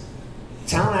 because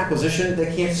talent acquisition,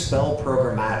 they can't spell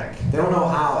programmatic. They don't know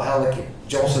how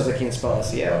Joel says they can't spell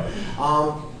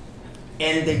SEO.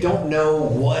 And they don't know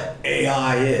what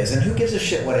AI is. And who gives a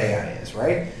shit what AI is,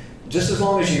 right? Just as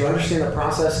long as you understand the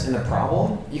process and the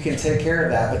problem, you can take care of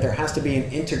that, but there has to be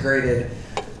an integrated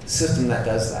system that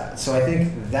does that. So I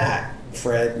think that,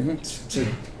 Fred,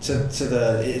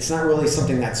 it's not really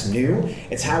something that's new.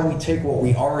 It's how we take what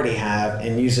we already have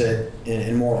and use it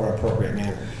in more of an appropriate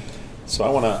manner. So I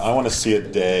want to see a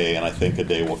day, and I think a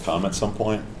day will come at some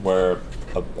point, where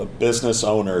a business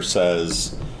owner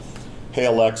says, "Hey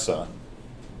Alexa,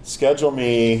 schedule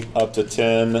me up to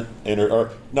 10,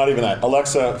 or not even that.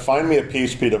 Alexa, find me a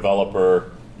PHP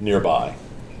developer nearby,"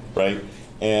 right?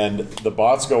 And the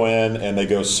bots go in and they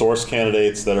go source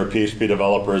candidates that are PHP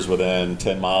developers within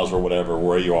 10 miles or whatever,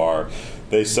 where you are.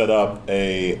 They set up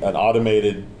an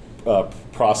automated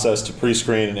process to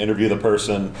pre-screen and interview the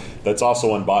person that's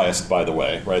also unbiased, by the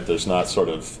way, right? There's not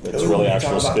it's really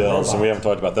actual skills, and we haven't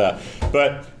talked about that.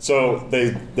 But so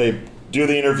they do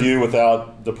the interview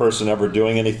without the person ever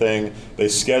doing anything. They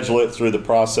schedule it through the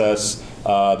process.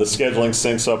 The scheduling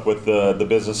syncs up with the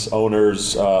business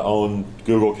owner's own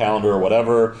Google Calendar or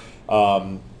whatever.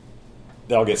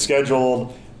 They'll get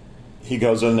scheduled. He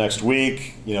goes in next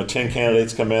week. 10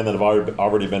 candidates come in that have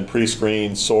already been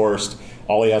pre-screened, sourced.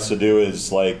 All he has to do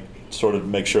is sort of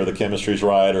make sure the chemistry's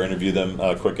right, or interview them,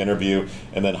 a quick interview,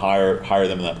 and then hire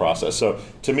them in that process. So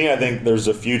to me, I think there's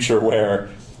a future where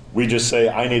we just say,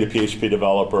 I need a PHP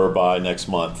developer by next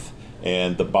month,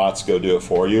 and the bots go do it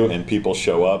for you, and people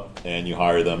show up, and you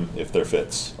hire them if they're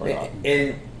fits or not.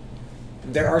 And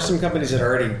there are some companies that are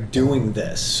already doing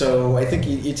this. So I think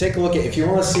you take a look at, if you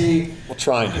want to see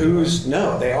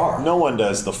no, they are. No one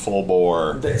does the full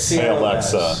bore, "Hey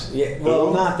Alexa." Yeah,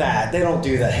 well, not that. They don't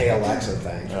do the "Hey Alexa"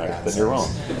 thing. All right, then you're wrong.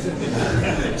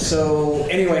 So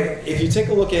anyway, if you take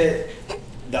a look at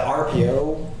the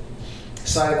RPO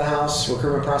side of the house,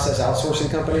 recruitment process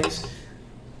outsourcing companies,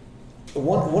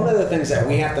 one of the things that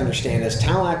we have to understand is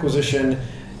talent acquisition,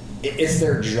 it's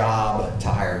their job to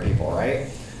hire people, right?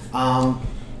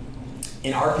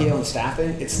 in RPO and staffing,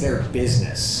 it's their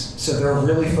business. So they're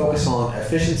really focused on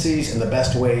efficiencies and the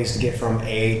best ways to get from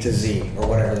A to Z or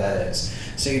whatever that is.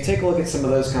 So you take a look at some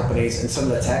of those companies and some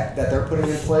of the tech that they're putting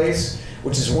in place,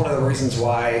 which is one of the reasons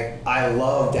why I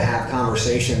love to have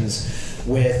conversations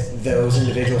with those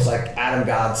individuals like Adam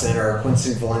Godson or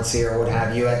Quincy Valencia or what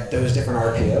have you at those different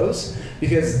RPOs,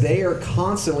 because they are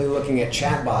constantly looking at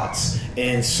chatbots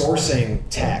and sourcing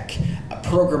tech,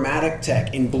 programmatic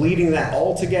tech, and bleeding that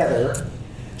all together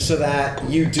so that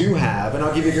you do have, and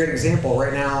I'll give you a great example.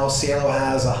 Right now, Cielo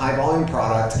has a high volume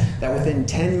product that within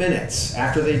 10 minutes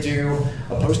after they do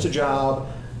a post a job,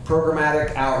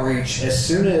 programmatic outreach, as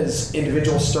soon as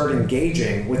individuals start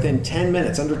engaging, within 10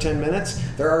 minutes, under 10 minutes,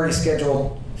 they're already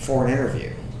scheduled for an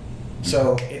interview.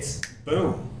 So it's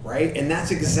boom, right? And that's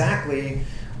exactly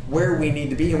where we need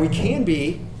to be, and we can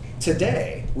be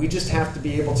today. We just have to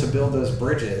be able to build those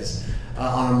bridges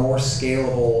on a more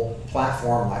scalable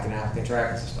platform like an applicant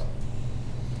tracking system.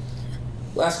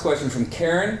 Last question from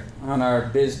Karen on our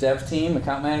biz dev team,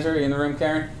 account manager. Are you in the room,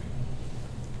 Karen?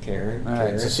 Karen. All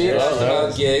right. So she asks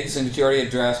about gigs, and she already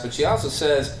addressed, but she also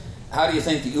says, how do you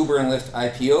think the Uber and Lyft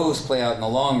IPOs play out in the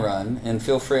long run? And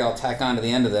feel free, I'll tack on to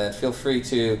the end of that, feel free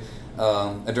to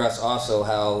address also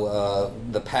how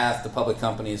the path the public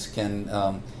companies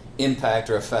can impact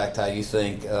or affect how you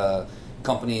think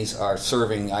companies are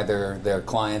serving either their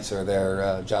clients or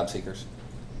their job seekers.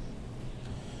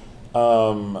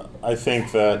 I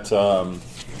think that,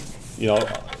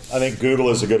 I think Google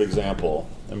is a good example.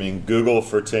 I mean, Google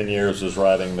for 10 years was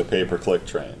riding the pay-per-click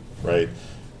train, right?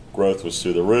 Growth was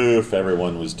through the roof.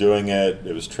 Everyone was doing it.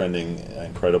 It was trending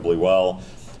incredibly well.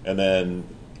 And then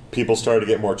people started to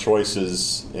get more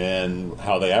choices in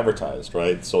how they advertised,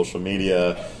 right? Social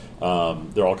media, there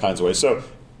are all kinds of ways. So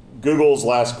Google's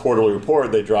last quarterly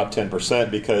report, they dropped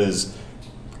 10% because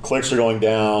clicks are going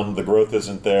down, the growth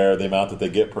isn't there, the amount that they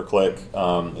get per click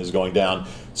is going down.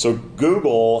 So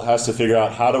Google has to figure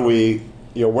out how do we,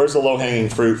 where's the low-hanging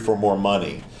fruit for more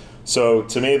money? So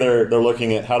to me, they're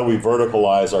looking at how do we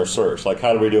verticalize our search? Like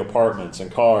how do we do apartments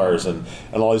and cars and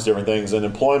all these different things? And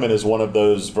employment is one of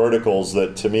those verticals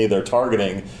that to me they're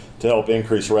targeting to help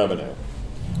increase revenue.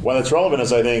 Why that's relevant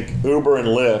is I think Uber and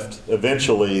Lyft,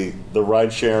 eventually the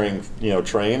ride-sharing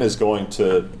train is going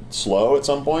to slow at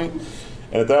some point.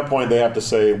 And at that point they have to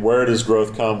say, where does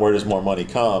growth come? Where does more money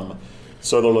come?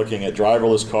 So they're looking at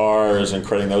driverless cars and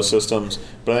creating those systems.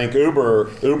 But I think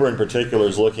Uber in particular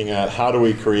is looking at how do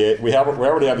we create, we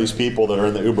already have these people that are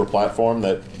in the Uber platform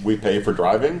that we pay for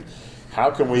driving.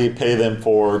 How can we pay them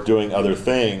for doing other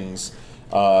things?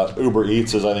 Uber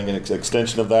Eats is, I think, an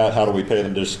extension of that. How do we pay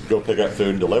them to just go pick up food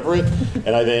and deliver it?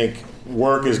 And I think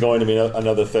work is going to be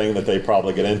another thing that they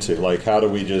probably get into. Like how do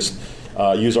we just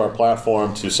use our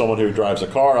platform to someone who drives a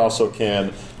car also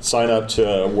can sign up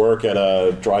to work at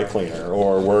a dry cleaner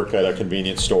or work at a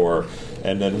convenience store,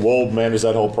 and then we'll manage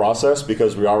that whole process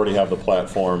because we already have the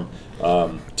platform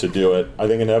to do it. I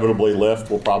think inevitably Lyft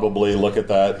will probably look at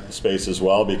that space as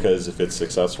well because if it's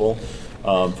successful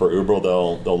for Uber,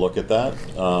 they'll look at that.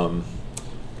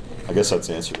 I guess that's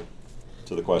the answer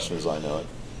to the question as I know it.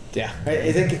 Yeah,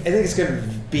 I think it's going to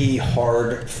be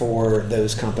hard for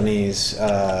those companies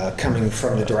coming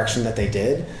from the direction that they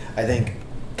did. I think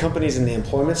companies in the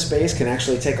employment space can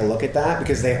actually take a look at that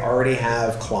because they already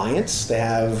have clients, they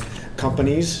have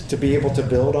companies to be able to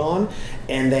build on,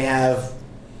 and they have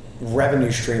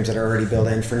revenue streams that are already built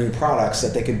in for new products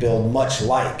that they could build much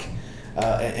like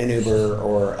an Uber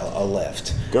or a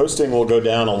Lyft. Ghosting will go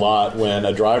down a lot when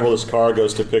a driverless car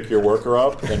goes to pick your worker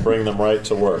up and bring them right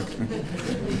to work.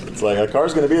 It's like a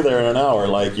car's going to be there in an hour.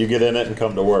 Like you get in it and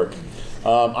come to work.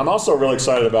 I'm also really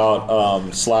excited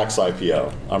about Slack's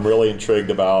IPO. I'm really intrigued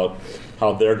about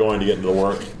how they're going to get into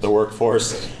the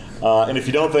workforce. And if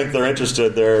you don't think they're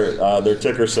interested, their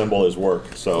ticker symbol is work.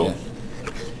 So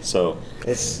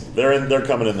they're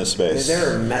coming in this space.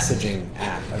 They're a messaging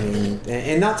app. I mean,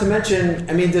 and not to mention,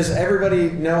 does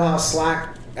everybody know how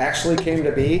Slack actually came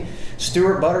to be?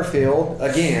 Stuart Butterfield,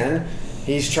 again,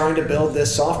 he's trying to build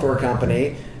this software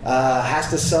company.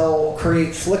 Has to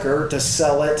create Flickr to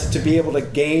sell it, to be able to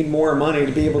gain more money,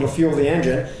 to be able to fuel the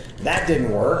engine. That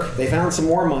didn't work. They found some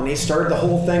more money, started the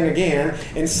whole thing again,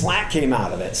 and Slack came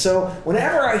out of it. So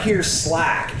whenever I hear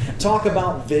Slack talk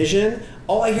about vision,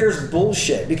 all I hear is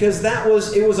bullshit because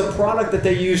it was a product that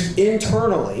they used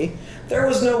internally. There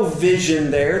was no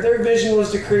vision there. Their vision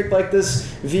was to create like this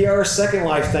VR Second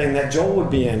Life thing that Joel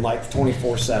would be in like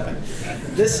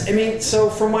 24/7. So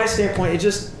from my standpoint,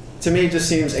 to me, it just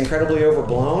seems incredibly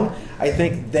overblown. I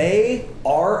think they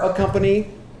are a company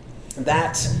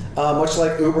that, much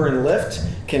like Uber and Lyft,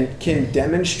 can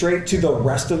demonstrate to the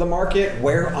rest of the market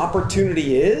where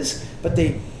opportunity is, but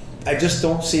I just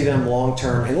don't see them long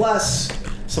term unless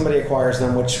somebody acquires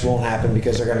them, which won't happen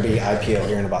because they're going to be IPO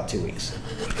here in about 2 weeks.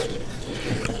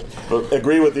 But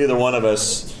agree with either one of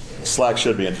us. Slack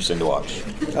should be interesting to watch.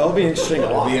 It'll be interesting to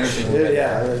watch.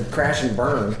 Yeah, crash and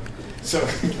burn. So,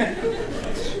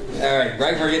 all right,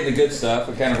 we're getting the good stuff.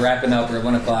 We're kind of wrapping up. We're at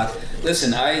 1 o'clock.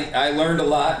 Listen, I learned a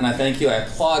lot, and I thank you. I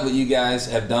applaud what you guys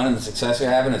have done and the success you're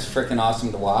having. It's freaking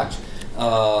awesome to watch.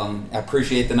 I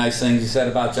appreciate the nice things you said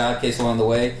about Jobcase along the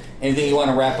way. Anything you want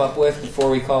to wrap up with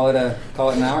before we call it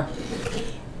an hour?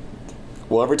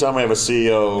 Well, every time we have a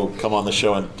CEO come on the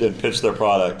show and pitch their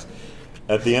product,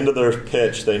 at the end of their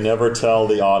pitch, they never tell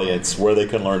the audience where they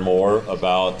can learn more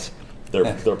about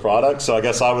their product. So I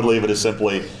guess I would leave it as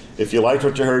simply, if you liked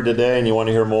what you heard today and you want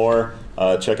to hear more,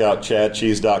 check out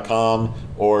chadcheese.com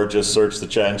or just search the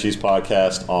Chad and Cheese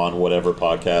podcast on whatever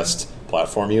podcast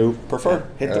platform you prefer.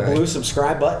 Hit the blue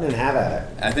subscribe button and have at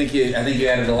it. I think you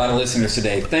added a lot of listeners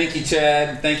today. Thank you,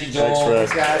 Chad. Thank you, Joel.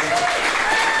 Thanks, Fred. Thanks, guys.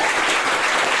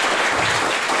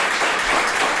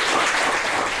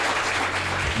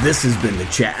 This has been the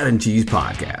Chad and Cheese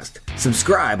Podcast.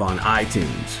 Subscribe on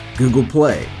iTunes, Google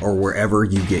Play, or wherever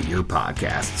you get your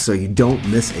podcasts so you don't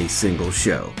miss a single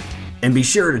show. And be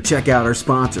sure to check out our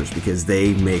sponsors because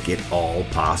they make it all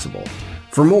possible.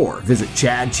 For more, visit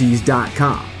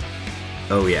chadcheese.com.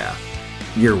 Oh yeah,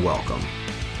 you're welcome.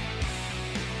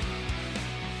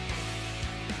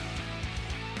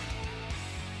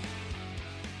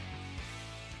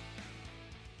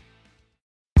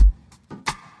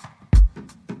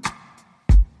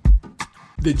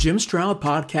 The Jim Stroud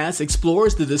Podcast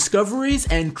explores the discoveries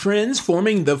and trends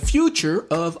forming the future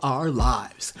of our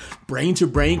lives.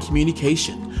 Brain-to-brain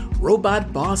communication,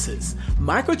 robot bosses,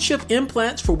 microchip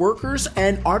implants for workers,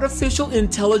 and artificial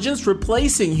intelligence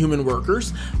replacing human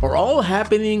workers are all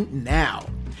happening now.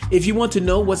 If you want to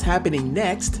know what's happening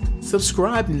next,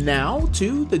 subscribe now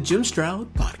to the Jim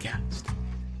Stroud Podcast.